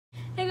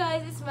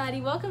guys, it's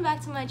Maddie. Welcome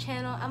back to my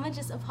channel. I'm gonna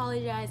just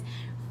apologize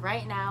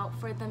right now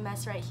for the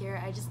mess right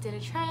here. I just did a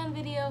try on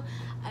video.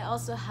 I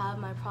also have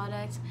my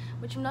product,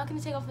 which I'm not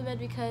gonna take off the bed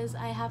because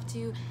I have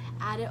to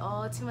add it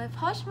all to my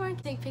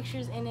Poshmark, take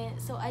pictures in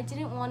it, so I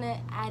didn't want to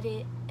add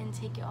it and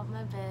take it off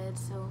my bed,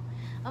 so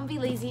I'm gonna be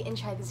lazy and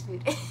try this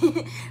food.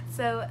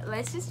 So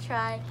let's just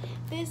try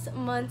this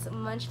month's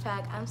munch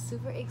pack. I'm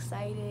super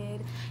excited.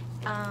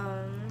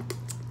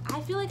 I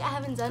feel like I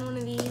haven't done one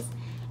of these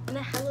in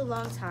a hella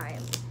long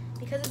time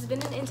because it's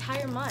been an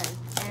entire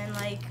month, and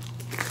like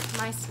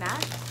my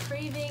snack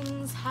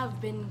cravings have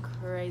been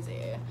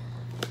crazy.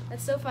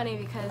 That's so funny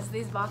because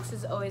these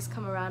boxes always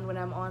come around when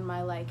I'm on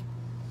my like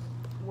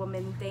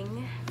woman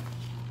thing,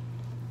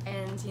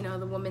 and you know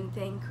the woman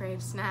thing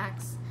craves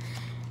snacks.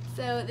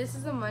 So this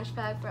is a munch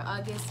pack for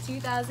August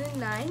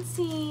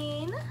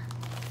 2019.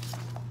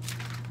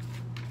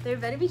 There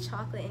better be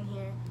chocolate in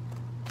here.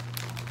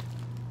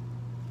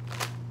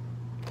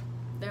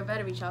 There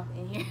better be chocolate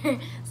in here.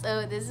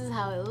 So this is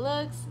how it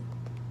looks.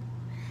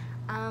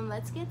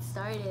 Let's get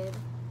started.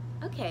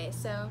 Okay,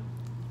 so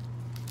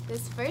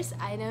this first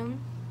item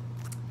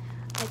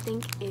I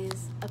think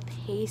is a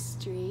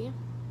pastry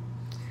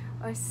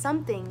or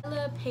something.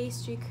 A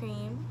pastry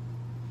cream.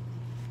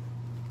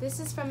 This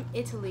is from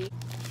Italy.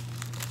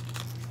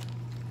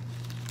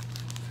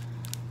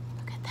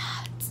 Look at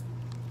that.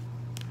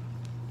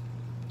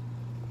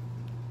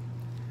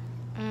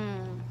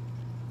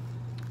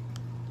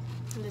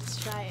 Let's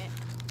try it.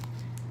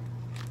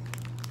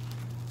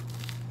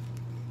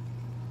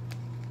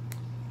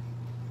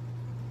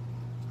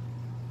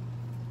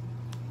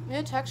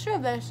 The texture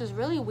of this is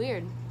really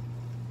weird.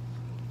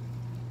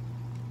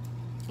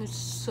 It's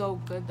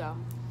so good though.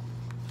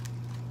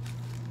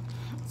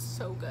 It's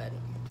so good.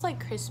 It's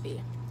like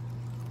crispy.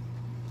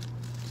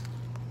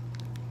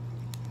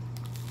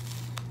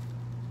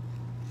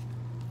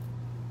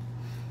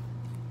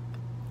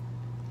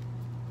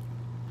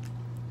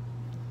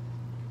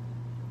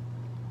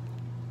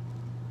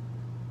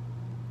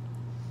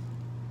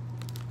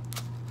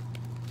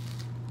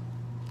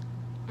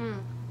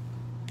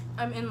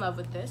 I'm in love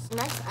with this. The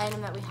next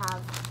item that we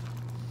have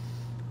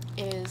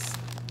is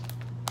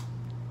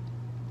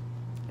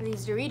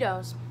these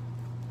Doritos.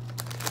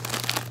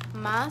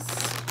 Más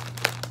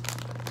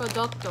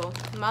Producto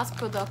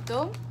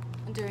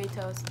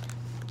Doritos.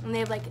 And they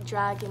have like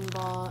Dragon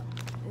Ball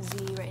Z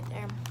right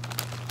there.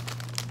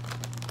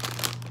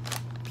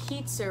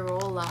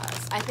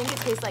 Pizzarolas. I think it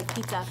tastes like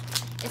pizza.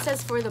 It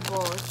says for the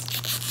bowls.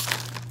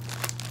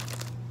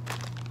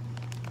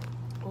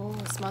 Oh,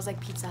 it smells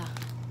like pizza.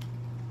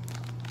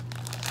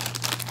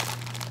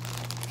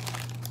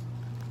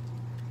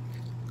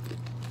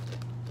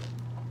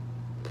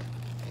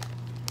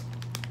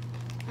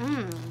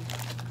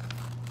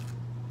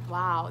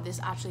 Wow, this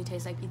actually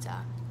tastes like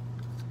pizza.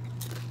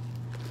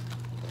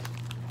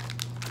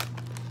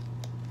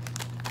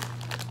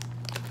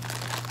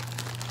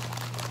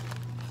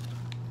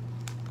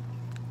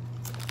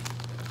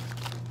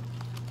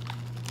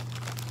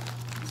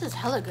 This is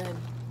hella good.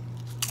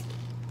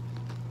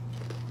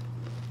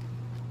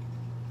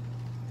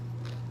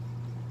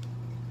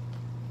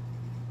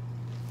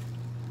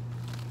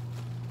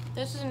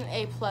 This is an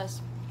A+.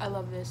 I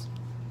love this.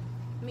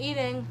 I'm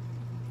eating,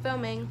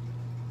 filming.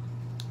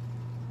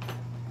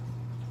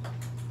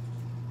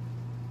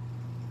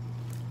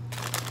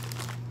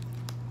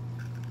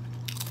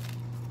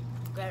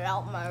 Get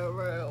out my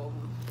room.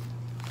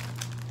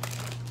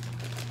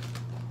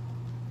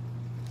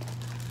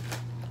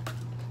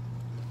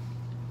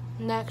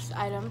 Next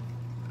item.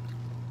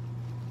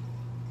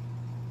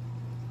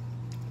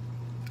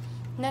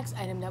 Next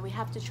item that we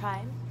have to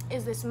try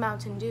is this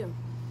Mountain Dew.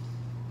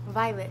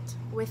 Violet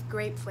with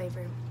grape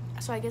flavor.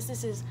 So I guess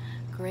this is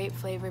grape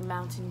flavored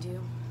Mountain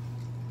Dew.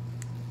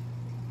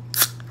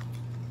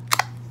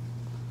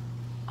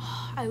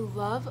 Oh, I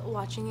love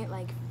watching it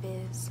like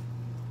fizz.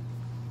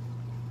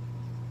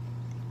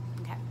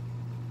 Okay.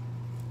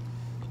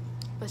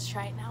 Let's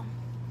try it now.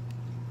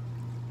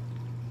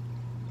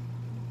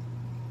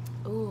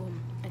 Ooh,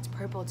 it's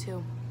purple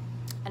too.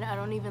 And I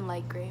don't even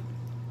like grape.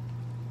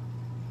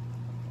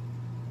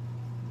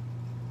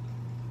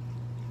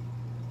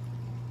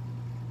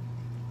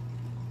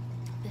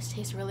 This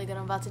tastes really good.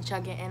 I'm about to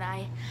chug it, and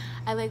I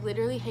like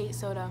literally hate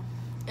soda,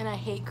 and I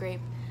hate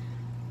grape.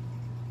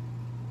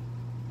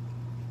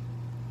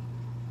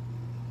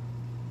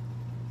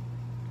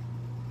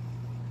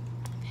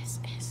 This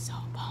is so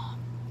bomb.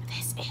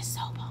 This is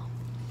so bomb.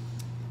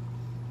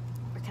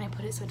 Where can I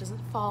put it so it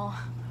doesn't fall?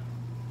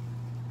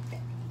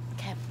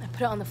 Okay, I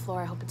put it on the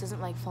floor. I hope it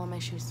doesn't like fall on my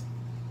shoes.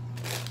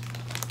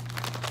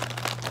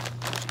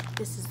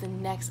 This is the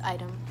next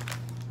item.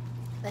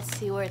 Let's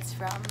see where it's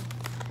from.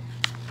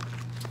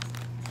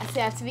 I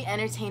have to be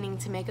entertaining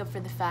to make up for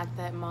the fact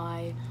that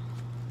my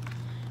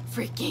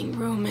freaking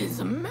room is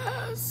a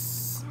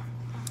mess.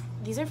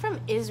 These are from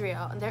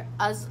Israel, and they're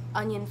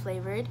onion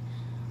flavored.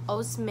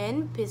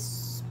 Osmin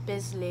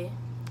Bizli.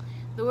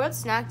 The word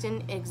snack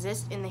didn't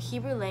exist in the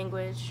Hebrew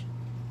language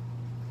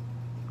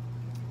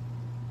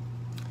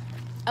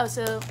Oh,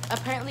 so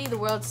apparently the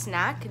word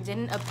snack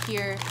didn't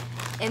appear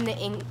in the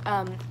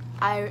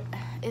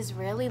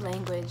Israeli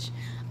language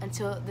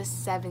until the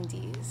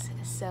 70s.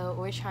 So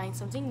we're trying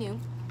something new.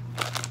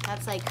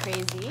 That's like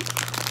crazy.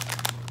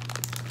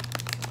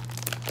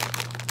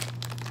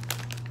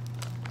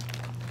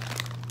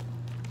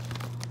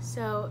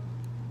 So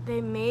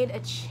they made a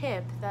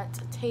chip that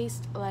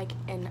tastes like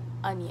an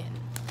onion.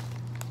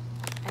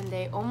 And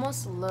they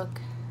almost look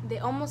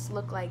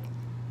like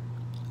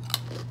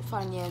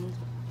Funyun.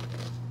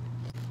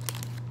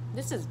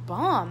 This is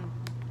bomb.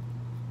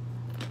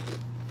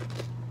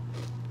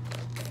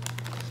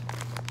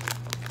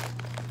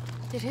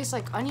 They taste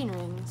like onion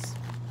rings.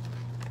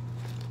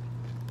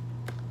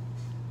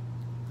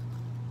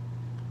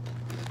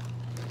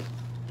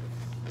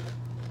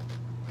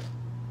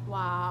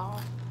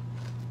 Wow.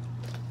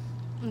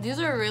 These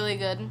are really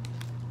good.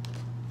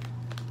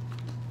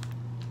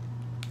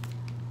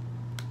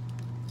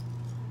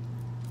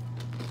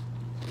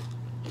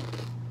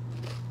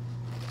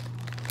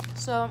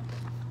 So,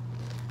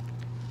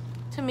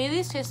 to me,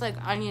 these taste like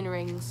onion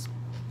rings.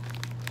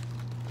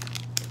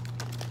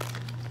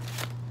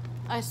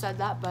 I said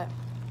that, but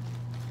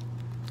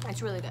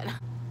it's really good.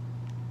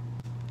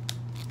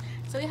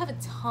 So we have a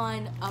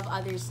ton of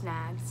other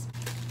snacks.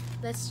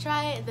 Let's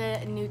try the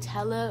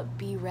Nutella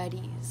Be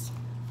Readies.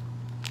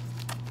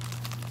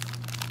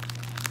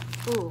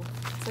 Ooh,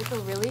 it's like a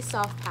really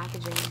soft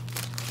packaging.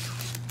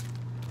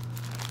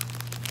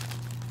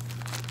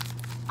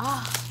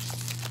 Ah,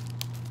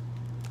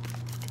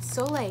 it's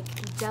so like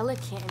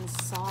delicate and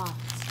soft.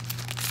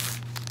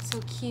 So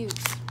cute.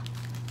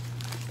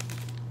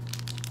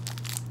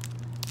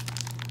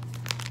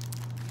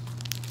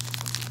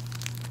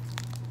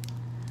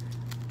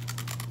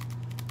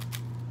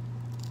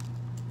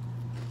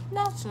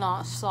 That's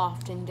not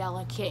soft and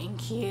delicate and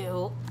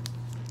cute.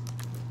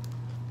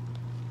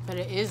 But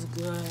it is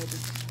good.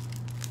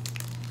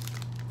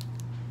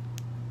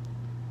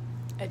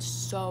 It's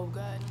so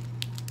good.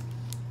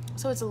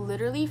 So it's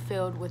literally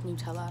filled with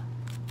Nutella.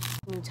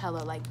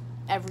 Nutella, like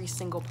every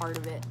single part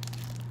of it.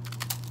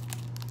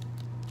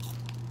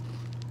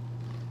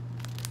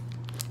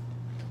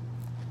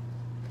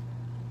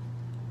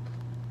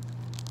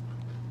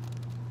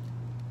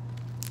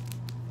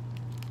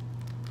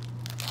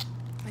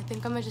 I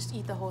think I'm gonna just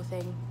eat the whole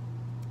thing,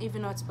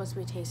 even though it's supposed to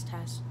be a taste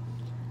test.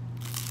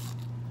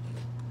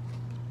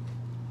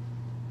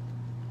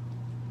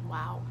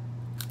 Wow.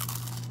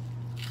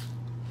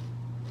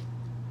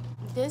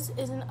 This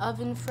is an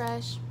oven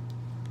fresh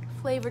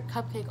flavored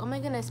cupcake. Oh my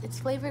goodness, it's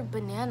flavored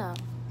banana.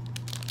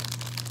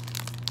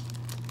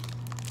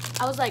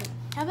 I was like,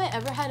 have I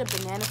ever had a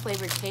banana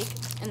flavored cake?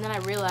 And then I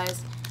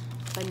realized,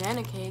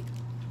 banana cake.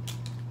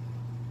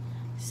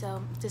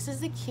 So this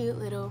is the cute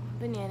little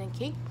banana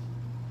cake.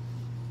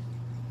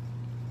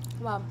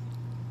 Wow,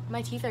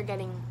 my teeth are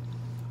getting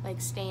like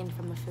stained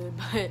from the food,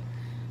 but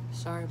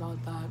sorry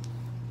about that.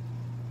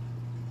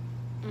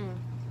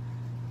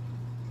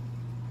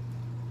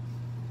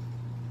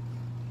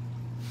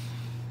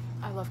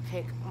 I love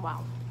cake.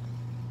 Wow.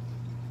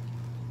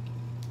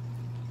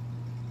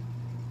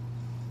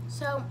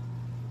 So,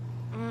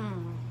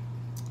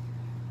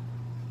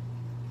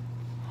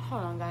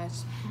 hold on,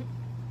 guys.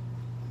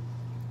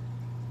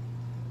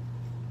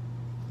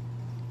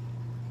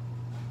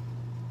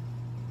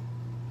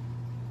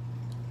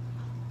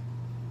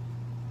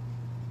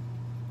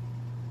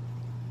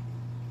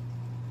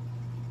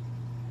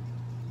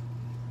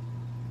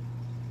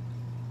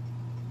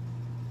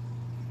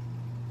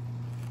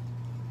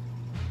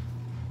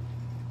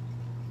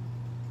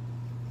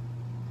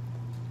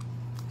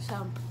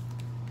 So,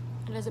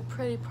 it has a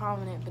pretty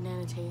prominent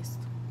banana taste.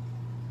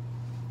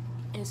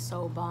 It's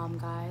so bomb,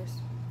 guys.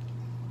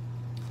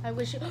 I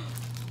wish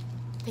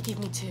they gave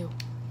me two.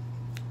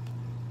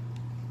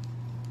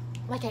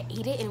 Like, I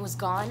ate it and it was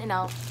gone, and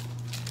now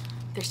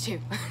there's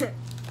two.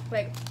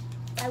 Like,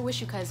 I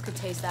wish you guys could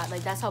taste that.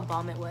 Like, that's how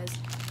bomb it was.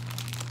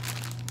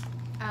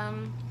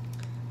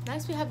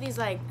 Next we have these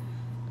like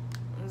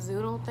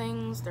zoodle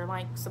things. They're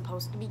like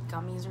supposed to be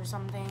gummies or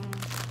something.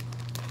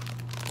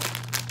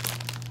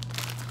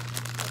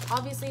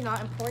 Obviously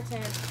not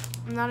important,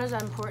 not as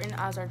important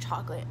as our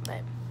chocolate,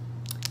 but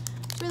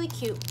it's really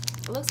cute.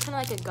 It looks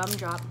kind of like a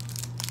gumdrop.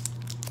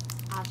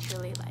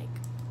 Actually, like,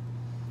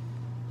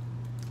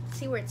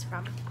 see where it's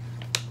from.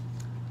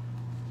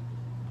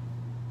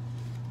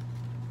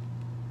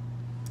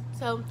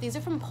 So these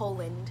are from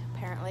Poland,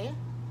 apparently.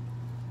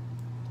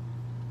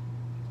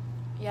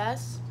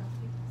 Yes?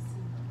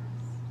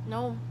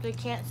 No, they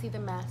can't see the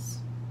mess.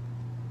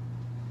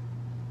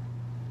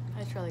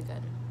 It's really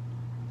good.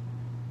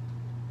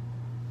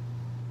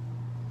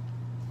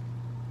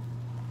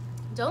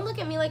 Don't look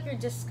at me like you're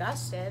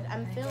disgusted.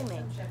 I'm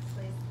filming. Chips,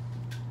 please?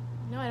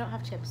 No, I don't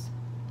have chips.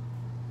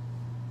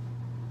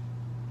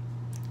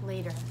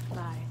 Later.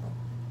 Bye.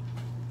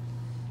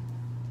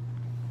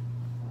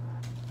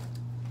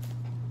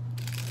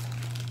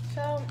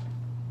 So,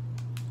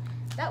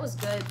 that was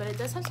good, but it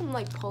does have some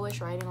like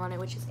Polish writing on it,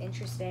 which is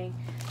interesting.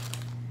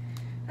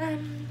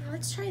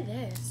 Let's try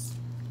this.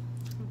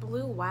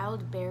 Blue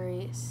wild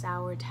berry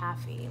sour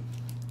taffy.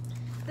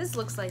 This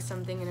looks like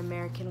something an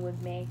American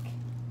would make.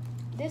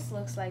 This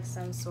looks like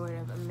some sort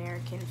of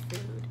American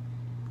food.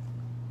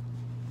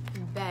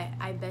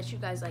 I bet you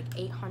guys like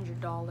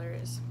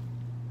 $800.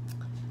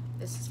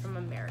 This is from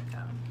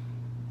America.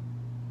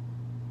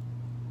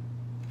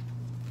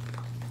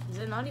 Is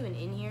it not even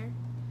in here?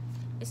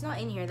 It's not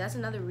in here. That's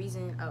another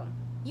reason. Oh,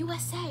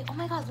 USA. Oh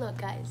my God, look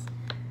guys.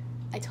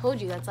 I told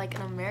you that's like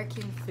an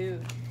American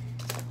food.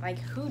 Like,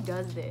 who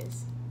does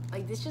this?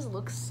 Like, this just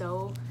looks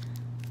so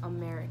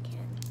American.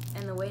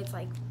 And the way it's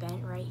like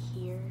bent right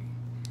here,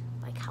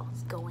 like how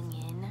it's going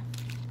in,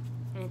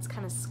 and it's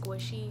kind of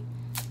squishy.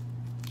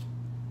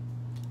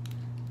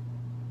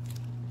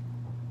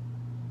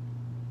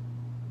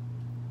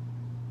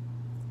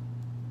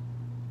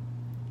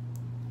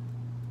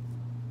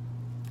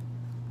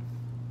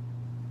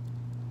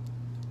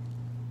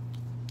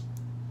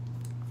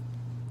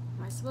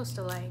 Am I supposed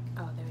to like,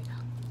 oh, there we go.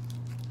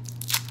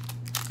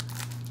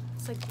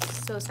 It's like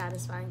so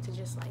satisfying to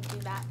just like do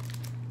that.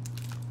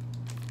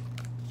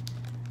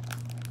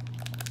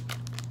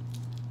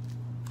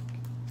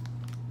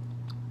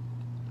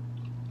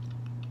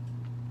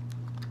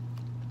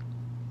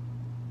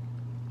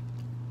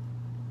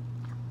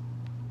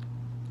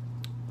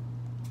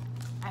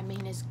 I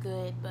mean, it's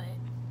good, but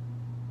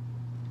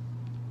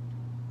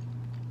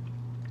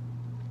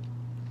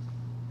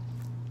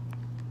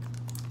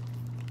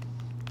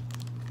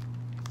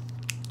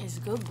it's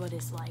good, but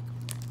it's like,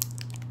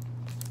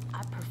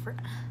 I prefer,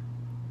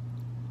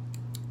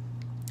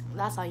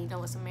 that's how you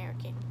know it's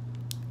American.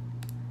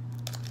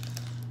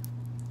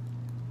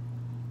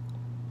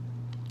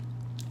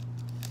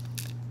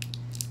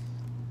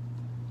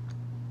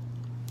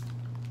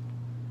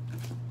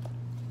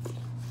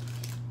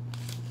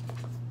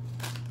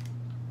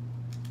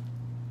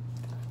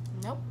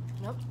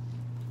 Nope.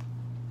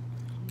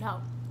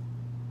 No.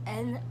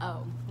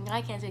 N-O.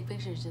 I can't take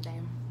pictures today.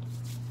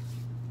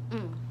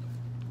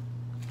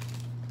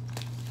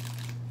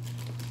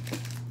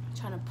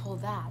 Trying to pull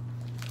that.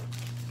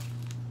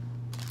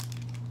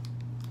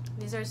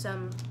 These are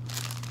some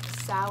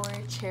sour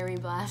cherry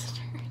blasters.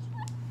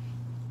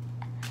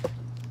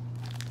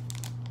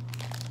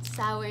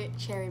 Sour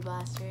cherry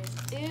blasters.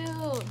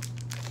 Ew.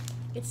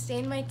 It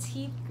stained my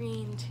teeth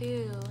green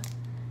too.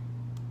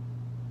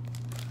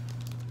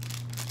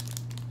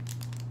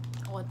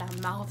 What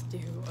that mouth do?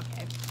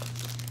 Okay.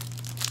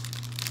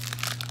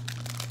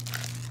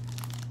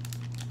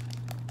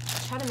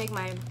 Try to make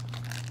my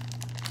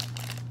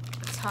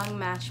tongue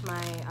match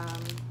my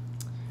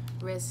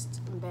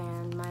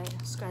wristband, my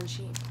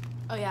scrunchie.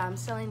 Oh yeah, I'm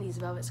selling these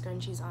velvet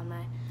scrunchies on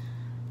my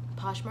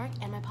Poshmark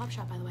and my Pop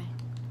Shop, by the way.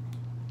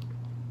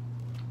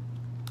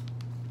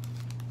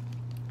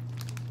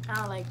 I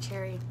don't like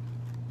cherry.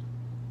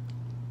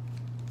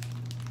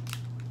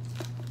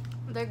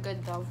 They're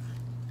good though.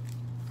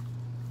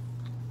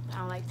 I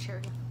don't like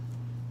cherry.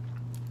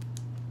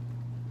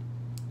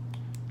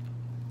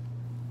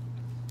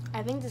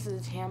 I think this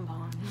is a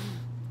tampon.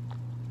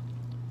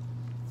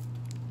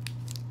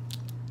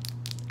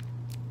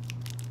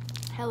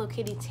 Hello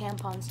Kitty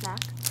tampon snack.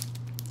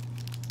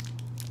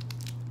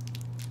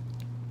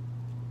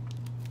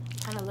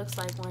 Kind of looks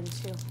like one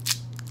too.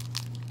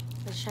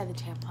 Let's try the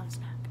tampon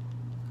snack.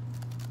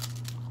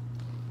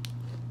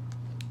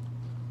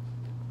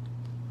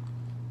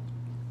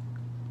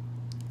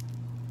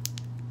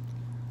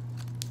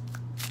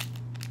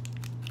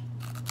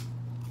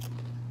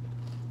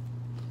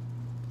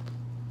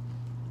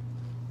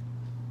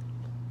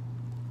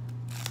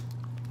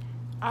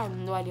 I have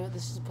no idea what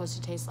this is supposed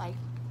to taste like.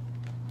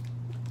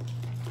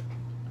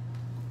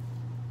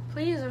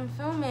 Please, I'm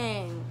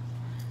filming.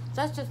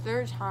 That's the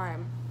third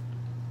time.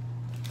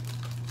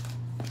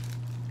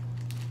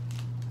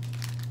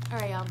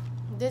 Alright, y'all.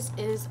 This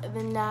is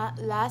the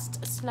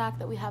last snack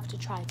that we have to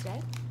try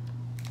today.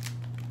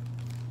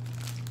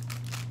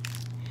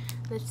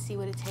 Let's see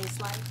what it tastes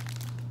like.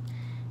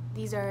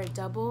 These are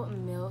double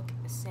milk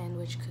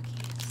sandwich cookies.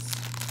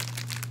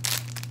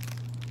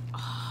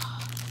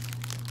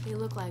 They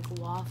look like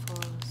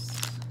waffles.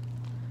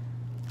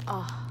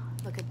 Oh,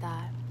 look at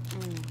that.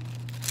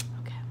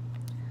 Okay.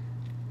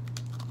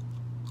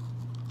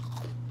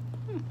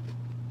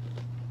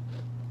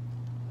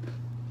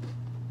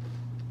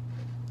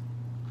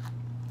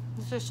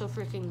 This is so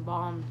freaking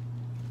bomb.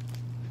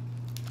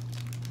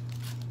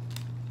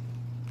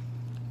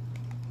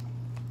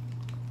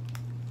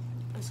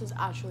 This is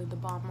actually the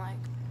bomb, like.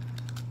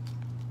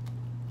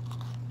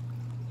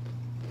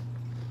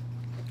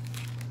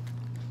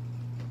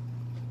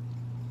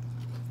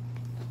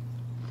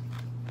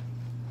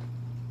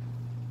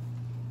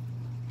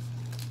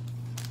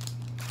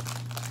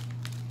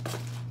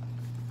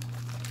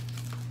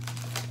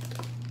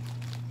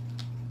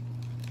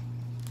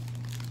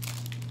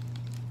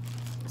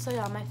 So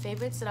yeah, my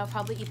favorites that I'll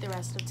probably eat the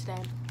rest of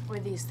today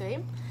were these three.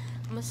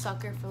 I'm a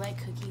sucker for like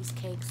cookies,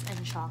 cakes,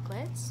 and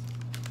chocolates.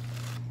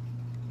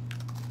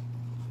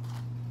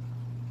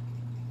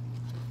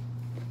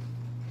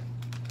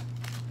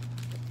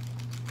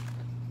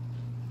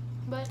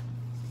 But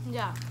yeah.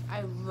 yeah,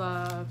 I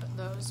love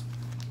those.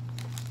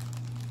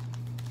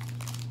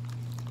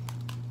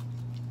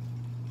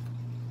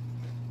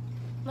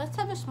 Let's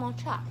have a small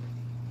chat.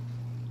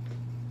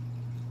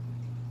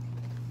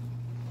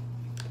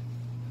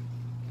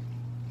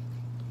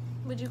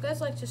 Would you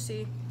guys like to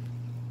see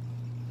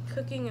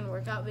cooking and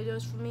workout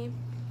videos from me,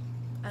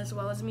 as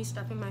well as me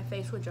stuffing my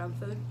face with junk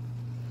food?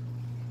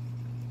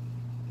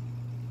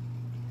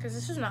 Because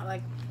this is not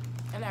like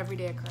an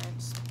everyday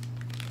occurrence.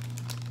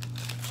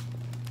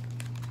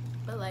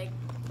 But like,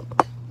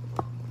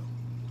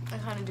 I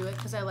kind of do it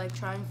because I like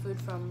trying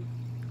food from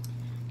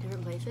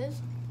different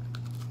places.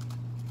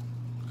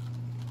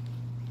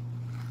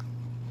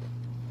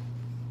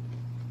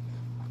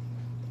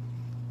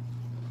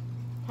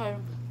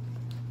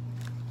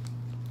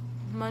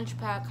 Munch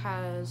Pack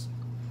has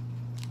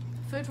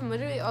food from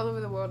literally all over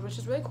the world, which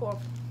is really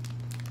cool.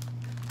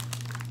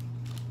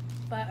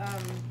 But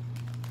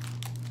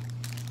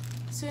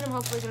soon I'm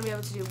hopefully gonna be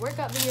able to do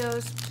workout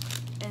videos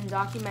and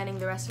documenting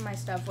the rest of my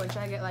stuff once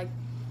I get like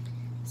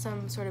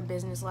some sort of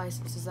business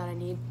licenses that I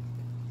need.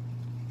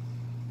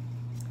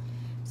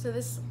 So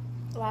this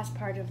last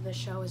part of the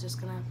show is just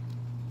gonna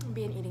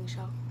be an eating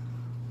show.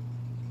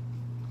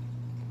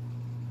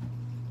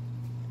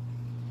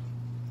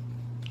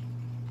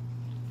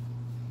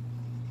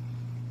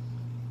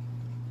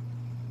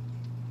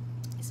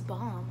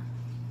 Bomb.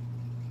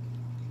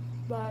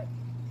 But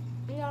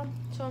yeah,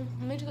 so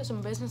I need to get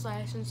some business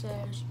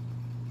licenses,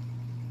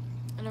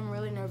 and I'm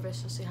really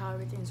nervous to see how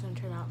everything's gonna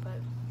turn out, but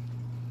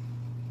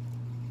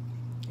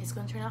it's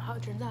gonna turn out how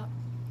it turns out.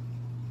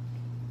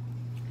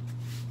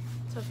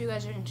 So if you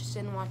guys are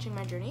interested in watching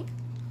my journey,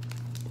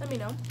 let me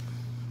know.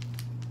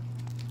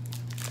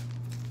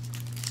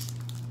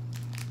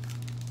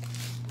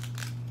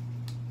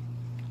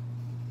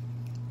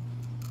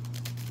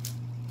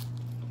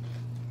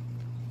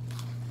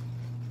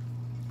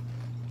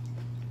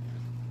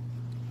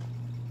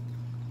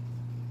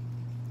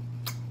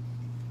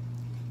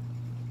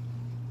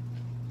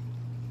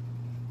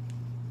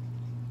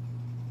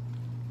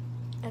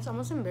 It's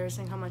almost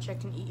embarrassing how much I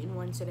can eat in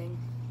one sitting.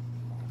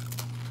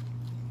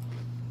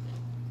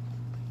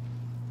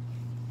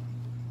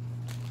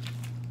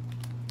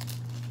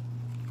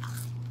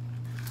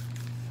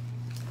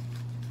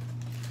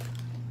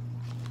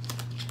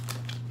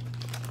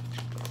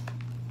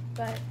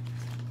 But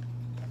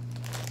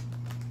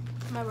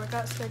my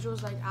workout schedule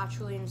is like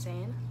actually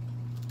insane.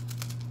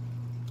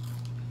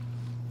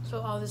 So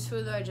all this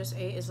food that I just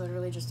ate is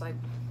literally just like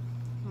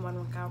one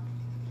workout.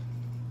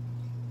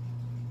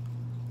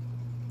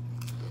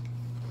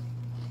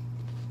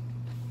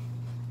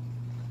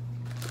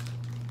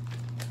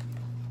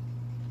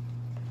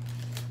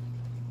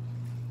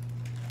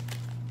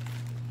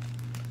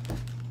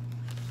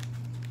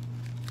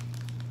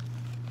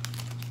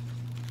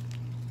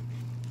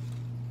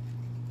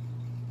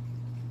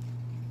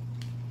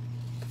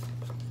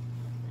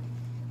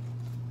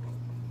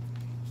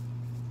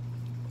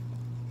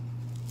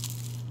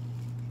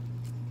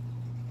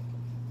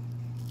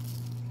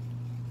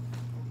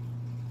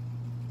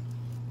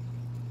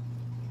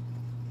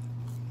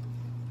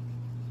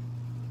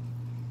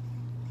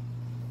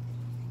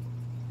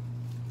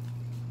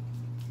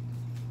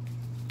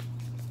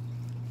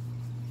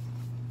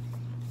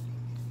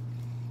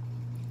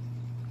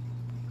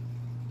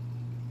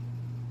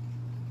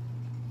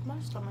 My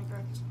stomach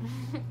hurts.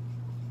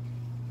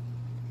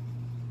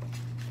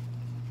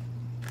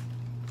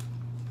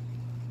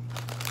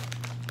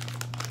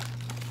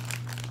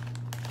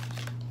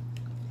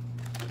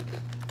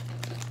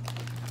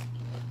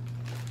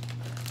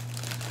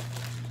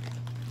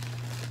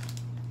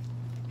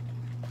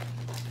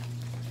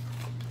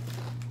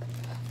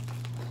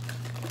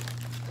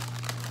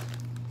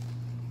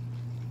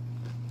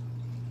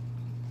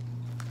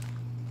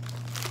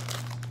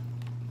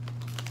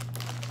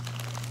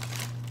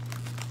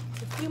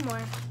 A few more.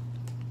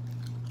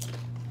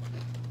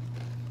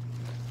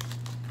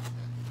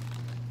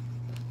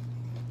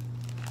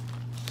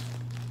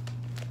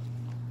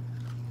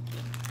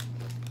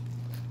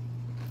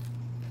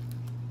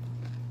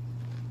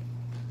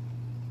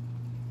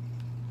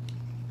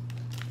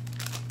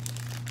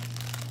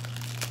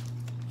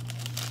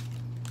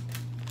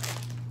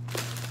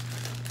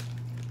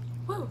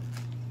 Woo!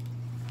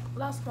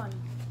 Last one.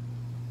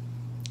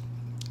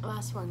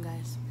 Last one,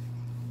 guys.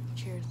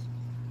 Cheers.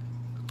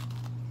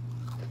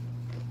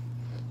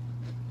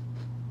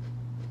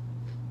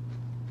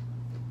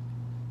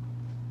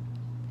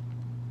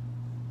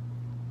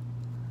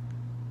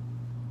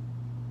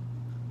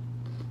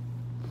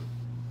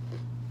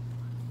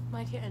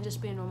 Why can't I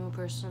just be a normal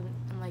person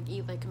and like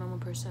eat like a normal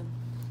person?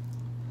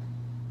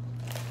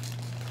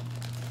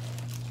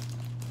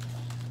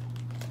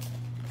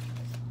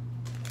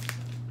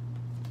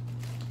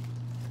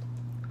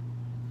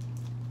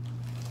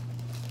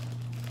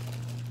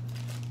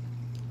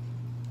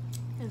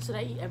 Instead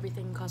I eat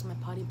everything and cause my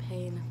body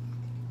pain.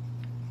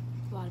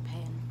 A lot of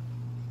pain.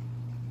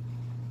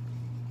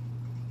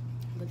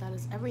 But that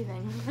is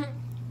everything.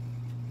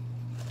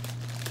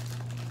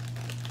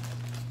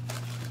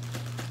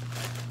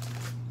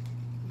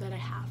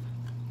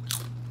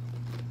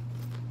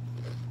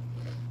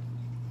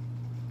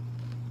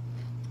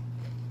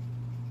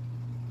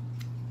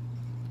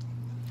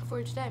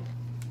 for today.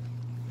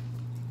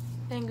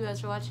 Thank you guys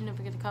for watching. Don't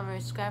forget to comment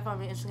and subscribe. Follow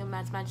me on Instagram,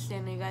 Matt's Majesty. I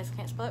know you guys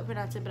can't spell it,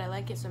 pronounce it, but I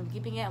like it, so I'm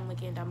keeping it. I'm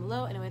linking it down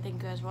below. Anyway, thank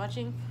you guys for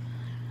watching.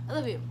 I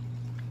love you.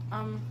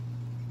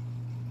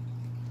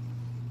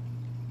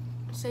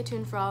 Stay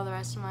tuned for all the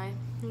rest of my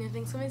new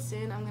things coming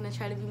soon. I'm gonna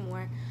try to be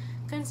more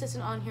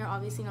consistent on here.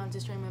 Obviously, not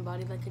destroying my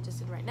body like I just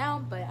did right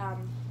now, but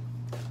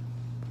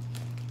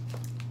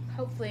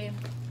hopefully,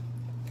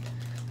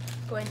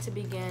 going to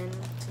begin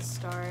to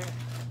start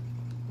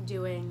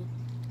doing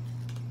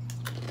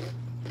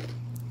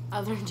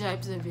other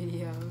types of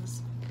videos.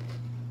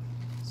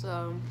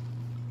 So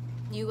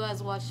you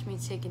guys watched me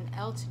take an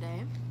L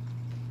today,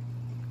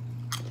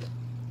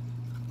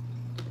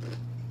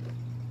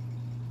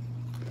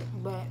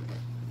 but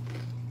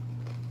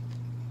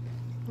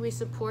we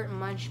support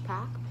Munch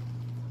Pack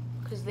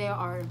because they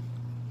are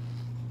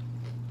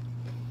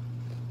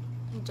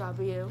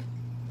W.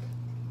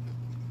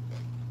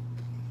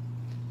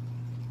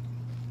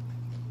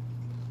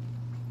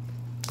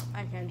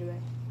 I can't do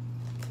it.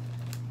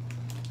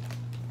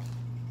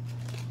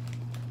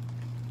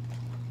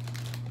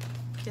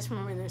 Just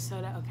remember there's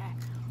soda. Okay.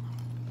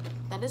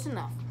 That is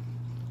enough.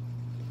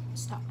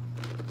 Stop.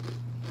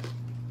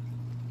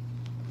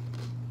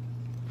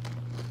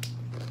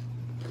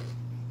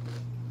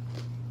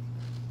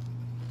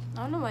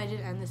 I don't know why I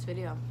didn't end this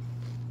video.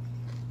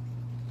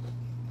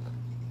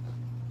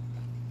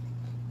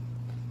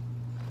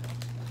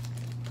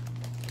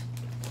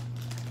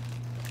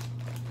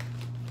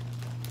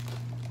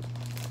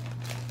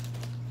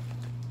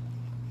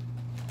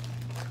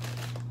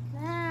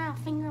 Ah,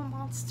 finger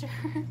monster.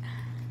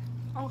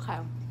 Okay.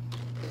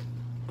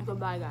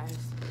 Goodbye, guys.